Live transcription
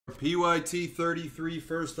PYT 33,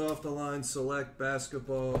 first off the line, select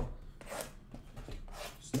basketball.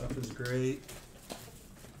 Stuff is great.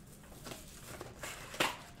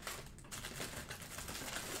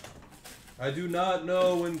 I do not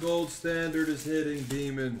know when gold standard is hitting,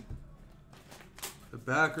 Demon. The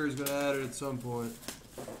backer is going to add it at some point.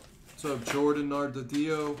 What's up, Jordan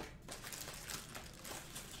Nardadio?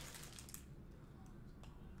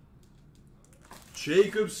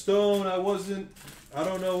 Jacob Stone, I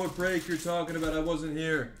don't know what break you're talking about. I wasn't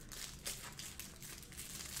here.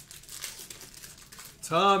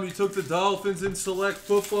 Tom, you took the Dolphins in select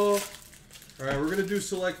football. All right, we're going to do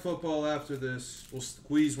select football after this. We'll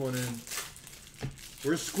squeeze one in.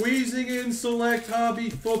 We're squeezing in select hobby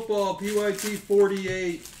football, PYT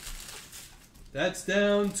 48. That's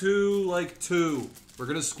down to like 2. We're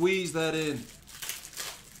going to squeeze that in.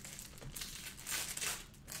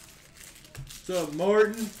 What's up,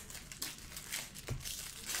 Martin?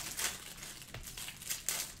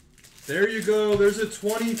 There you go. There's a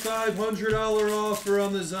 $2,500 offer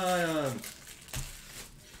on the Zion.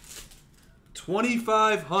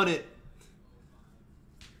 $2,500.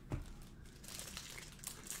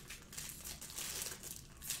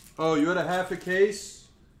 Oh, you had a half a case?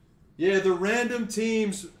 Yeah, the random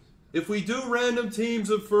teams. If we do random teams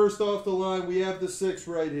of first off the line, we have the 6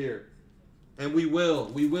 right here. And we will.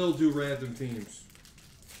 We will do random teams.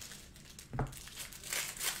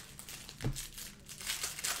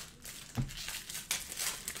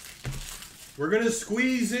 We're going to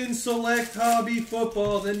squeeze in select hobby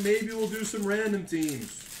football, then maybe we'll do some random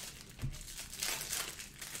teams.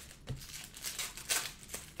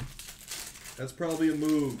 That's probably a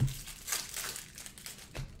move.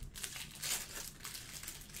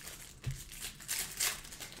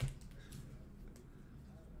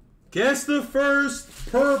 Guess the first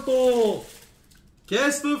purple.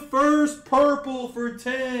 Guess the first purple for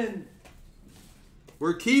 10.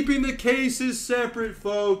 We're keeping the cases separate,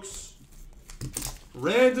 folks.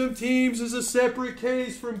 Random teams is a separate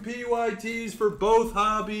case from PYTs for both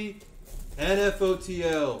hobby and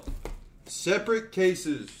FOTL. Separate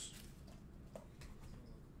cases.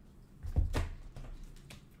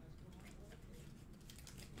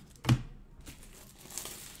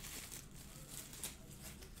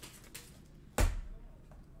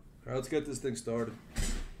 All right, let's get this thing started.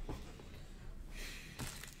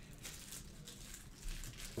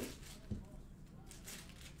 Let's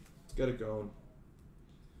get it going.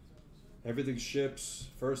 Everything ships.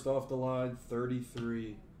 First off the line,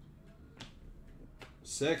 33.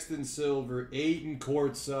 Sexton Silver, 8 in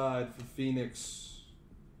courtside for Phoenix.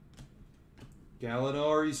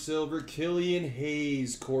 Gallinari Silver, Killian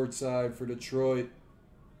Hayes courtside for Detroit.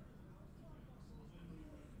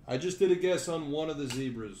 I just did a guess on one of the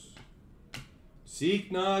Zebras.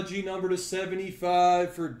 Zeke Naji, number to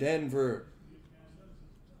 75 for Denver.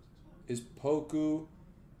 Is Poku?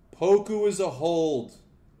 Poku is a hold.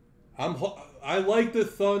 I like the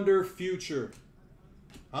Thunder future.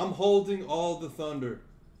 I'm holding all the Thunder.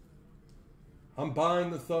 I'm buying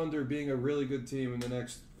the Thunder being a really good team in the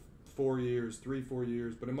next 4 years, 3-4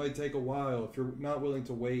 years. But it might take a while. If you're not willing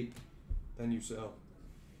to wait, then you sell.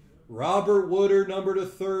 Robert Woodard, number to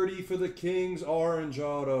 30 for the Kings, orange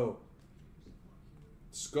auto.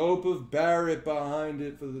 Scope of Barrett behind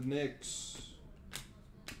it for the Knicks.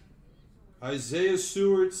 Isaiah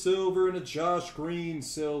Stewart silver and a Josh Green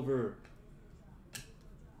silver.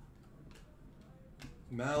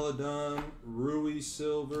 Maladon, Rui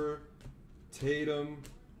silver, Tatum,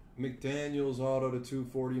 McDaniels auto to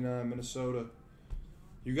 249 Minnesota.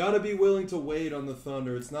 You got to be willing to wait on the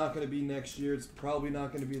Thunder. It's not going to be next year. It's probably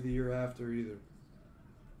not going to be the year after either.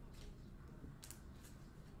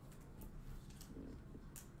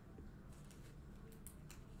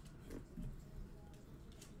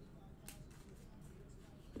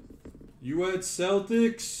 You had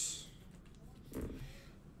Celtics.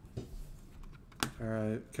 All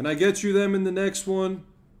right. Can I get you them in the next one?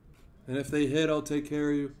 And if they hit, I'll take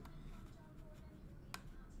care of you.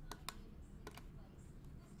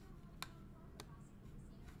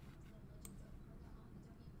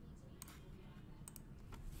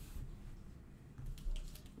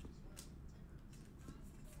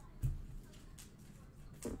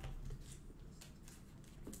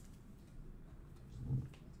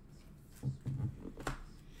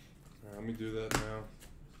 Let me do that now.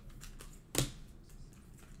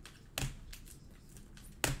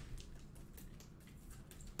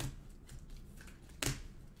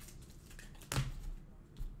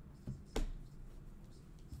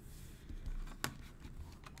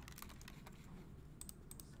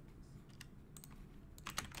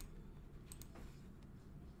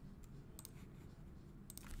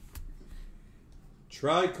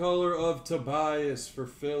 Tricolor of Tobias for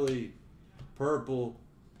Philly. Purple.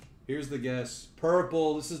 Here's the guess.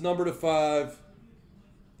 Purple. This is number to 5.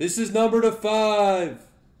 This is number to 5.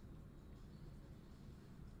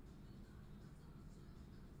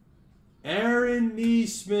 Aaron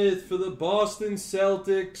Nesmith for the Boston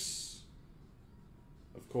Celtics.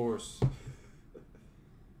 Of course.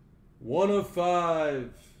 1 of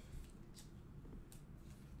 5.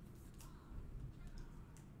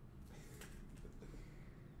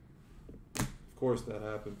 Of course that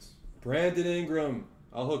happens. Brandon Ingram.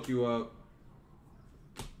 I'll hook you up.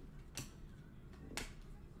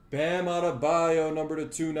 Bam Adebayo, number to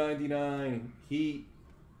 299. Heat.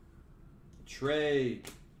 Trey.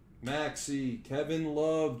 Maxey. Kevin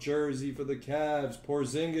Love, jersey for the Cavs.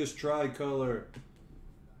 Porzingis, tricolor.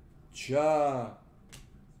 Ja.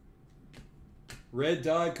 Red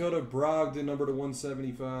die cut of Brogdon, number to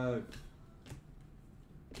 175.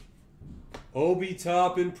 Obi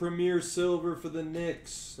Toppin, Premier Silver for the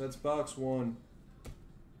Knicks. That's box 1.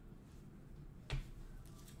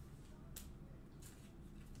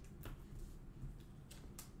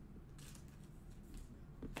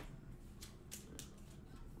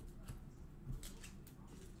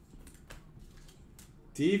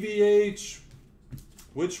 DVH,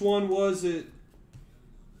 which one was it?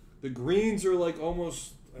 The greens are like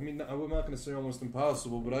almost, I mean, I'm not going to say almost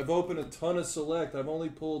impossible, but I've opened a ton of select. I've only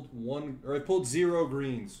pulled 1, or I pulled 0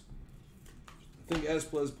 greens. I think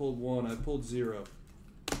Blez pulled 1. I pulled 0.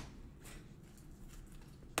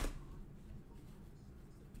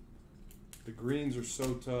 The greens are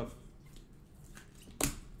so tough.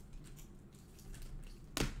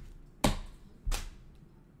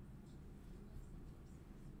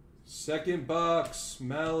 Second box,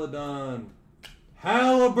 Maladon.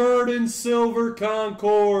 Halliburton Silver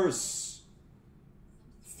Concourse.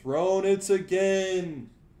 Throwing it again.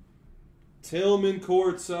 Tillman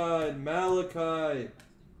courtside. Malachi.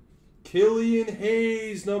 Killian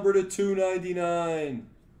Hayes, number to 299.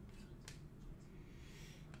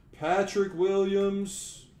 Patrick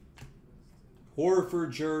Williams.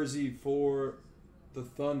 Horford jersey for the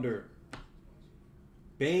Thunder.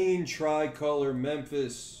 Bane tricolor,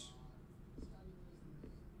 Memphis.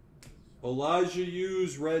 Elijah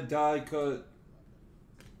Hughes, red die cut,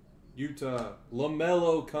 Utah.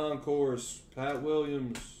 LaMelo Concourse, Pat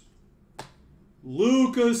Williams.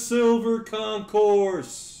 Luka Silver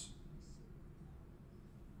Concourse.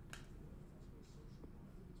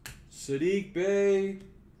 Sadiq Bey,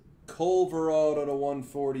 Culver auto to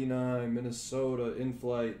 149, Minnesota, in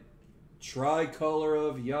flight. Tricolor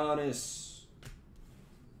of Giannis.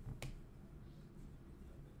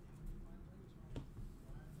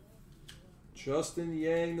 Justin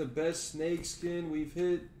Yang, the best snakeskin we've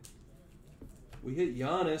hit. We hit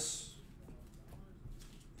Giannis.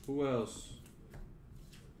 Who else?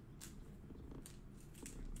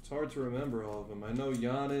 It's hard to remember all of them. I know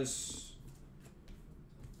Giannis.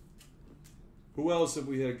 Who else have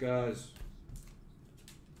we hit, guys?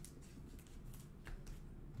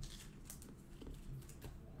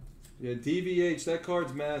 Yeah, DVH, that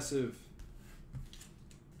card's massive.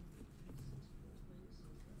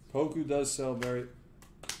 Poku does sell very...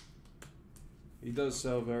 He does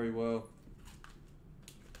sell very well.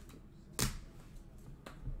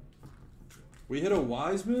 We hit a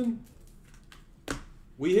Wiseman?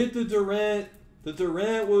 We hit the Durant. The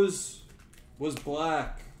Durant was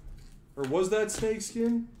black. Or was that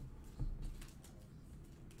snakeskin?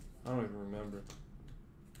 I don't even remember.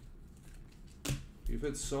 You've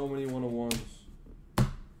hit so many 101s.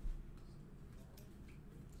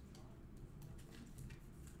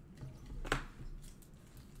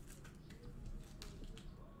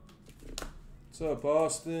 What's up,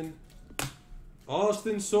 Austin?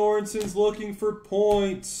 Austin Sorensen's looking for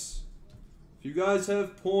points. If you guys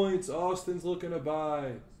have points, Austin's looking to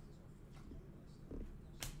buy.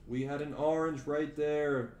 We had an orange right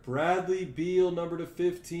there. Bradley Beal, number to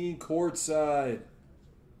 15, courtside.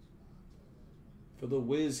 For the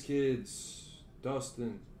Whiz Kids,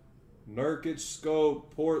 Dustin. Nurkic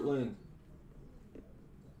Scope, Portland.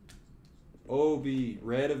 Obi,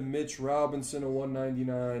 red of Mitch Robinson, a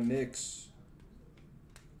 199, Knicks.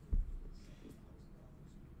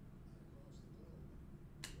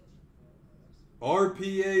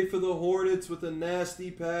 RPA for the Hornets with a nasty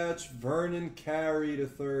patch. Vernon Carey to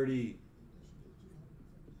 30.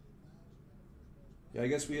 Yeah, I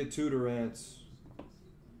guess we had 2 Durants.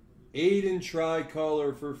 Aiden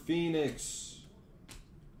tricolor for Phoenix.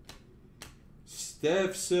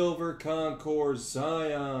 Steph Silver Concourse,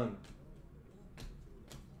 Zion.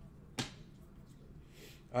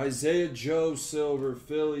 Isaiah Joe Silver,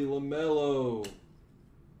 Philly, LaMelo.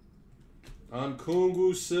 On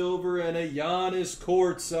Kungu silver and a Giannis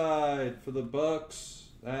courtside for the Bucks.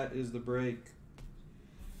 That is the break.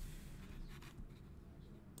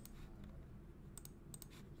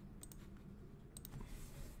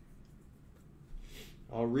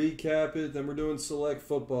 I'll recap it, then we're doing select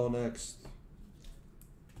football next.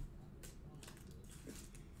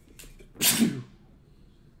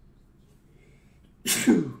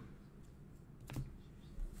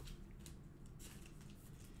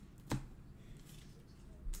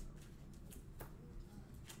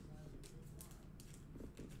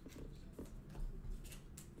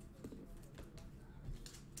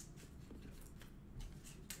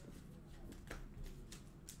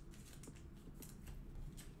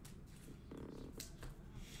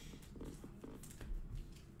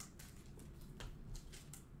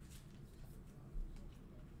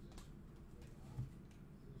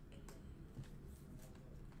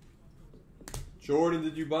 Jordan,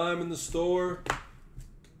 did you buy them in the store?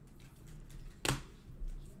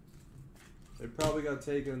 They probably got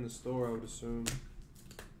taken in the store, I would assume.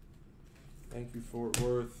 Thank you, Fort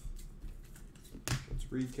Worth. Let's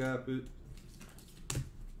recap it.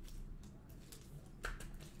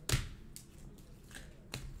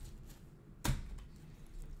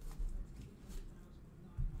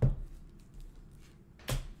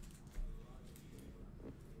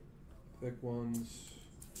 Thick ones.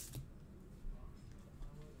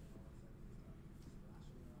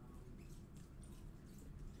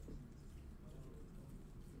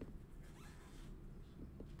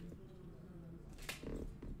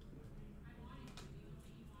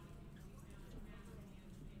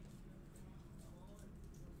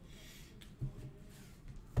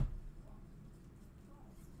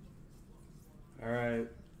 Alright.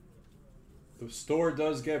 The store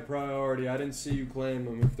does get priority. I didn't see you claim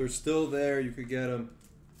them. If they're still there, you could get them.